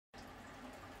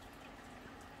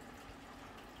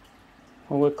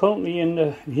Well, we're currently in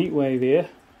the heat wave here.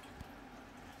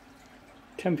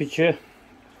 Temperature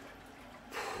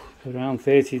around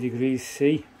 30 degrees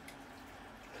C.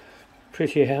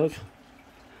 Pretty hot.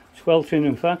 Sweltering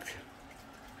in fact.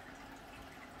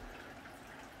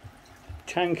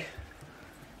 Tank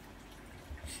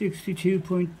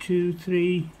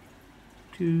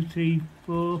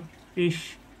 62.23234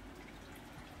 ish.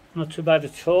 Not too bad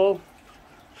at all.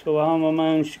 So how am I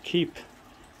managed to keep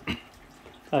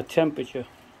that temperature?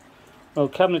 Well,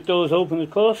 cabinet doors open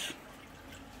of course.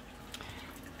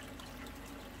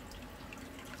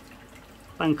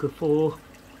 Bank of 4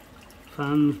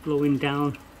 fans blowing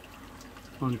down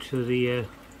onto the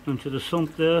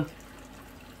sump there,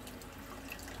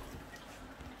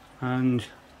 and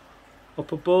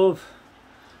up above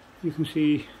you can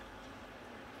see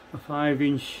a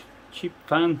 5-inch cheap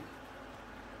fan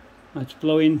that's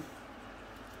blowing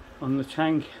on the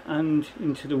tank and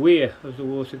into the weir as the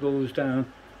water goes down.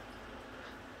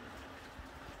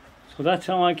 So that's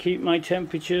how I keep my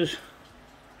temperatures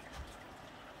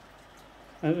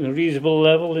at a reasonable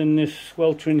level in this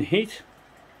sweltering heat.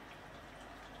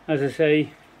 As I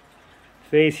say,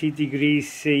 30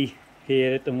 degrees C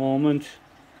here at the moment,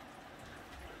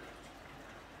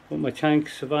 but my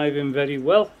tank's surviving very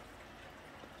well.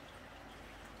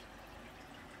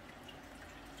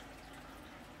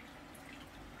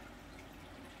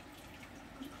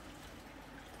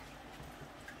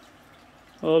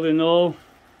 All in all,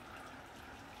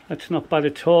 that's not bad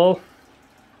at all.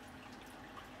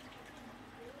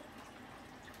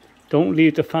 Don't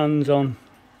leave the fans on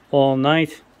all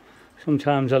night.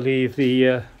 Sometimes I leave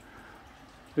the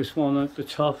this one at the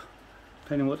top,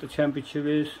 depending what the temperature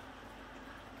is.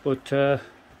 But I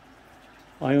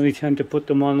only tend to put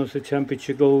them on as the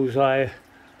temperature goes higher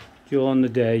during the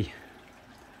day.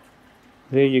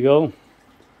 There you go.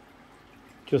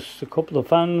 Just a couple of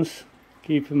fans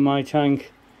keeping my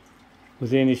tank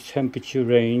within its temperature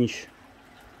range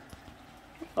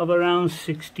of around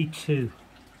 26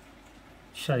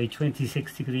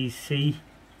 degrees C,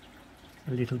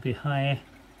 a little bit higher.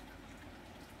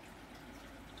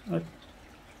 But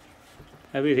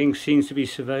everything seems to be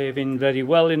surviving very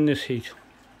well in this heat.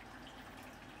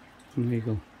 There you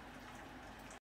go.